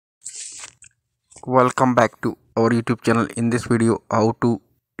Welcome back to our YouTube channel. In this video, how to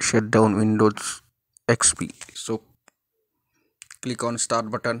shut down Windows XP. So click on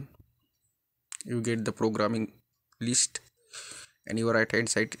start button. You get the programming list, and your right hand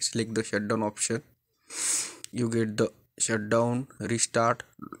side select the shutdown option. You get the shutdown, restart,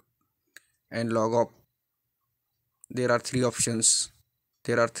 and log off. There are three options.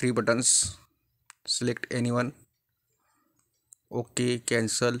 There are three buttons. Select anyone. OK,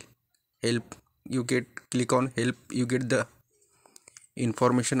 cancel, help. You click on help. You get the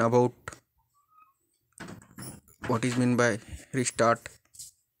information about what is meant by restart,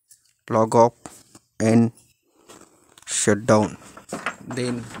 log off, and shutdown.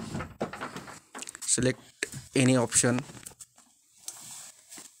 Then select any option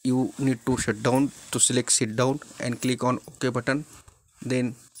you need to shut down. To select sit down and click on OK button.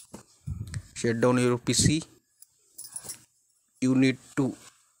 Then shut down your PC. You need to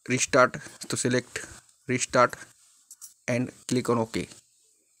restart. To select restart and click on OK.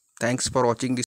 Thanks for watching this.